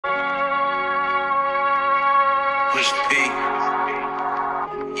Push P.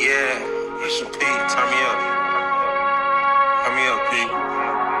 Yeah, push P. Turn me up. Turn me up, P.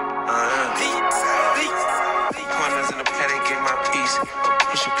 Corners in the paddock, get my piece.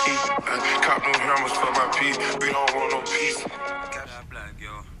 Push P. Cop no hammers for my piece. We don't want no peace. Got that black,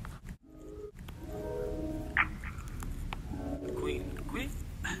 yo. Queen.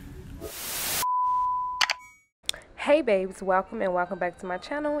 Hey babes, welcome back to my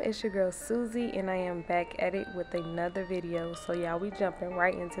channel. It's your girl Susie and I am back at it with another video. So y'all, we jumping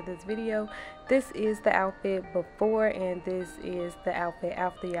right into this video. This is the outfit before and this is the outfit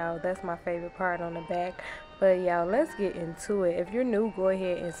after, y'all. That's my favorite part on the back. But y'all, let's get into it. If you're new, go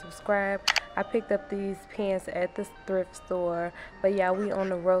ahead and subscribe. I picked up these pants at the thrift store, but y'all, we on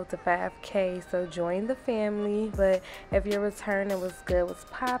the road to 5K, so join the family. But if you're returning, what's good, what's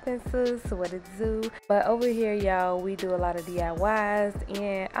poppin', sis, what it do? But over here, y'all, we do a lot of DIYs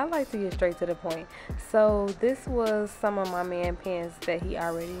and I like to get straight to the point. So this was some of my man pants that he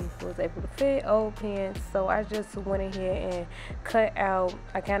already was able to fit, old pants. So I just went ahead and cut out,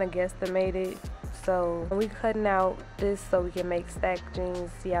 I kind of guesstimated. So we cutting out this so we can make stacked jeans.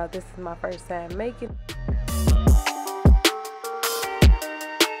 Y'all, this is my first time making.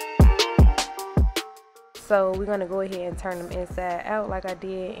 So we're gonna go ahead and turn them inside out like I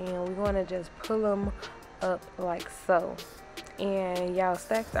did, and we're gonna just pull them up like so. And y'all,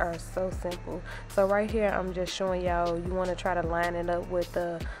 stacks are so simple. So right here I'm just showing y'all, you want to try to line it up with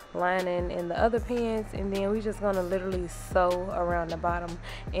the lining in the other pants, and then we just gonna literally sew around the bottom.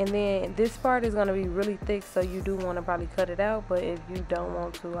 And then this part is gonna be really thick, so you do want to probably cut it out, but if you don't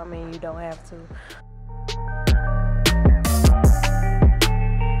want to, I mean, you don't have to.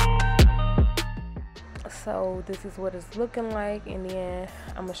 So this is what it's looking like, and then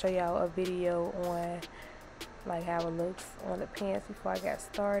I'm gonna show y'all a video on like how it looks on the pants before I got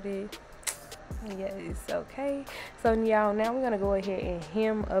started. Yeah, it's okay. So y'all, now we're gonna go ahead and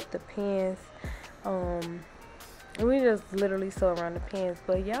hem up the pants. We just literally sew around the pants.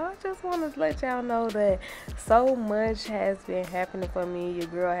 But y'all, just want to let y'all know that so much has been happening for me. Your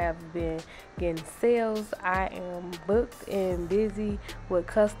girl have been getting sales. I am booked and busy with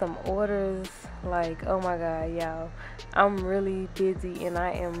custom orders. Like, oh my god, y'all, I'm really busy and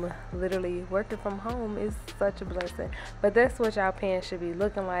I am literally working from home. It's such a blessing. But that's what y'all pants should be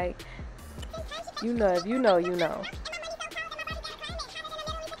looking like. You know, if you know, you know.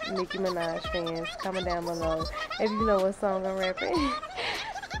 Nicki Minaj fans, comment down below if you know what song I'm rapping.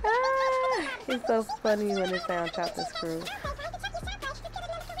 It's so funny when it sounds chopped and screwed.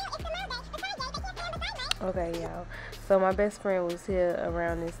 Okay, y'all, so my best friend was here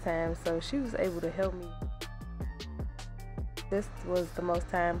around this time, so she was able to help me. This was the most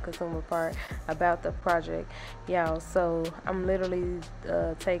time consuming part about the project, y'all. So I'm literally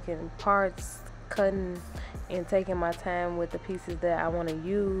taking parts, cutting and taking my time with the pieces that I want to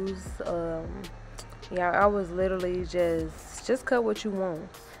use. Yeah, I was literally just cut what you want.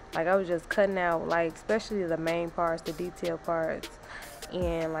 Like, I was just cutting out, like, especially the main parts, the detail parts,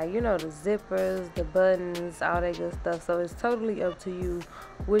 and like, you know, the zippers, the buttons, all that good stuff. So it's totally up to you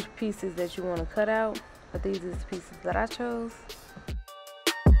which pieces that you want to cut out, but these are the pieces that I chose.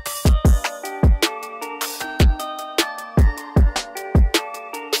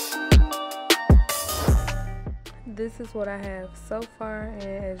 This is what I have so far, and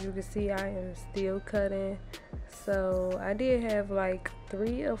as you can see, I am still cutting. So I did have like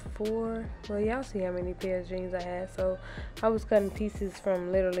 3 or 4, well, y'all see how many pairs of jeans I had. So I was cutting pieces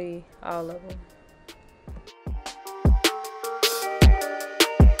from literally all of them.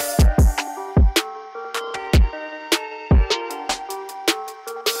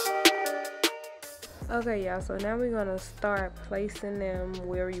 Okay, y'all, so now we're gonna start placing them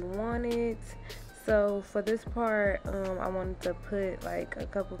where you want it. So for this part, I wanted to put like a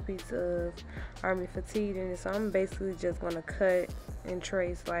couple pieces of army fatigue in it. So I'm basically just gonna cut and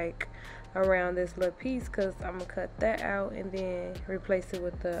trace like around this little piece, because I'm gonna cut that out and then replace it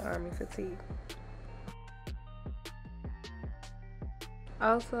with the army fatigue.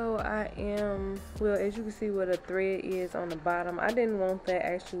 Also, I am, well, as you can see where the thread is on the bottom, I didn't want that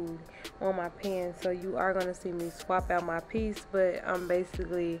actually on my pants, so you are gonna see me swap out my piece, but I'm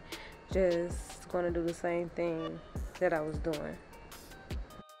basically just gonna do the same thing that I was doing.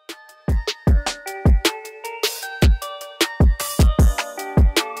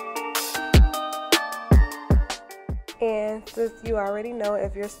 And since you already know,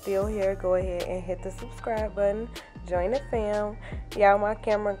 if you're still here, go ahead and hit the subscribe button, join the fam. Y'all, my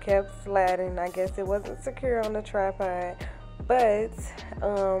camera kept sliding. I guess it wasn't secure on the tripod, but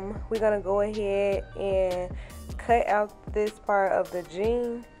we're gonna go ahead and cut out this part of the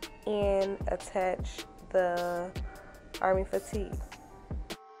jean and attach the army fatigue.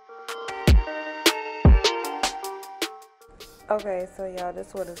 Okay, so y'all, this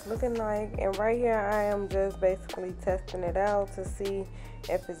is what it's looking like, and right here I am just basically testing it out to see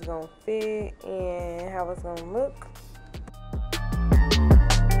if it's gonna fit and how it's gonna look.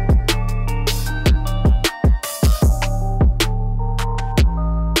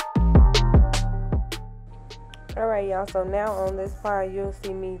 Alright y'all, so now on this part you'll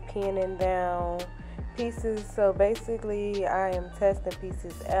see me pinning down pieces. So basically I am testing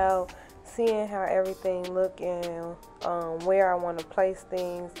pieces out, seeing how everything look and where I want to place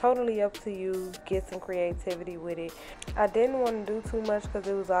things. Totally up to you. Get some creativity with it. I didn't want to do too much because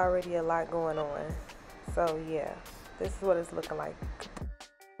it was already a lot going on. So yeah, this is what it's looking like.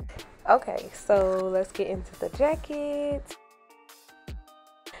 Okay, so let's get into the jacket.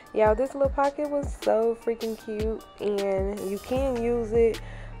 Y'all, this little pocket was so freaking cute, and you can use it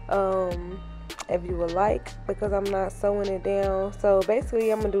if you would like, because I'm not sewing it down. So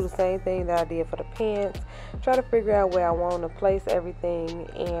basically I'm gonna do the same thing that I did for the pants. Try to figure out where I want to place everything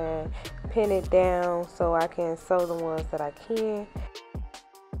and pin it down so I can sew the ones that I can.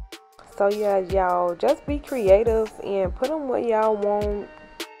 So yeah, y'all, just be creative and put them what y'all want.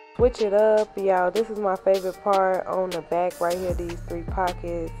 Switch it up, y'all. This is my favorite part on the back right here, these 3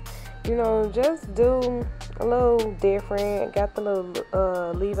 pockets. You know, just do a little different. Got the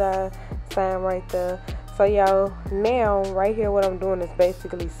little Levi sign right there. So y'all, now right here what I'm doing is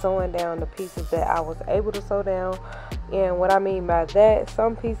basically sewing down the pieces that I was able to sew down. And what I mean by that,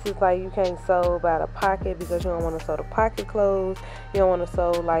 some pieces like you can't sew by the pocket because you don't want to sew the pocket closed. You don't want to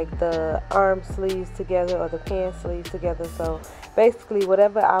sew like the arm sleeves together or the pant sleeves together. So basically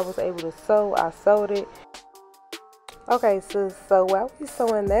whatever I was able to sew, I sewed it. Okay, so while we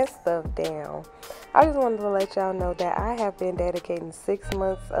sewing that stuff down, I just wanted to let y'all know that I have been dedicating 6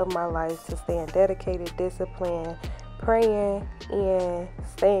 months of my life to staying dedicated, disciplined, praying, and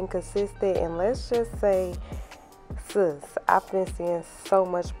staying consistent. And let's just say, sis, I've been seeing so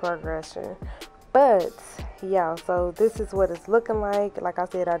much progression. But y'all, so this is what it's looking like. Like I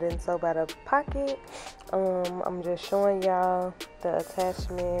said, I didn't sew by the pocket. I'm just showing y'all the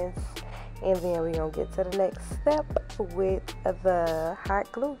attachments, and then we're gonna get to the next step with the hot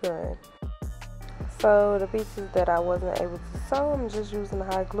glue gun. So the pieces that I wasn't able to sew, I'm just using the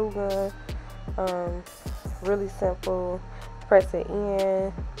hot glue gun. Really simple. Press it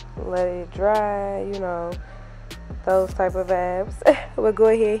in, let it dry, you know, those type of vibes. But go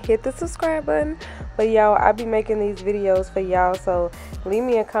ahead, hit the subscribe button. But y'all, I'll be making these videos for y'all, so leave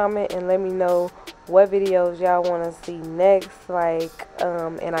me a comment and let me know what videos y'all want to see next. Like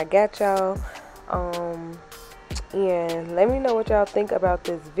and I got y'all, and let me know what y'all think about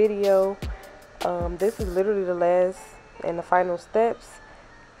this video. This is literally the last and the final steps.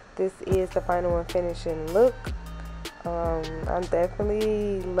 This is the final and finishing look. I'm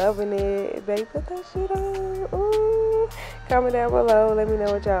definitely loving it. Baby, put that shit on. Ooh. Comment down below, let me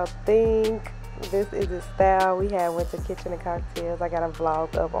know what y'all think. This is the style we had. Went to Kitchen and Cocktails. I got a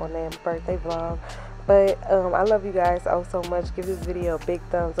vlog up on that, birthday vlog. But I love you guys so much. Give this video a big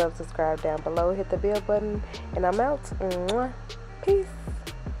thumbs up, subscribe down below, hit the bell button, and I'm out. Mwah. Peace.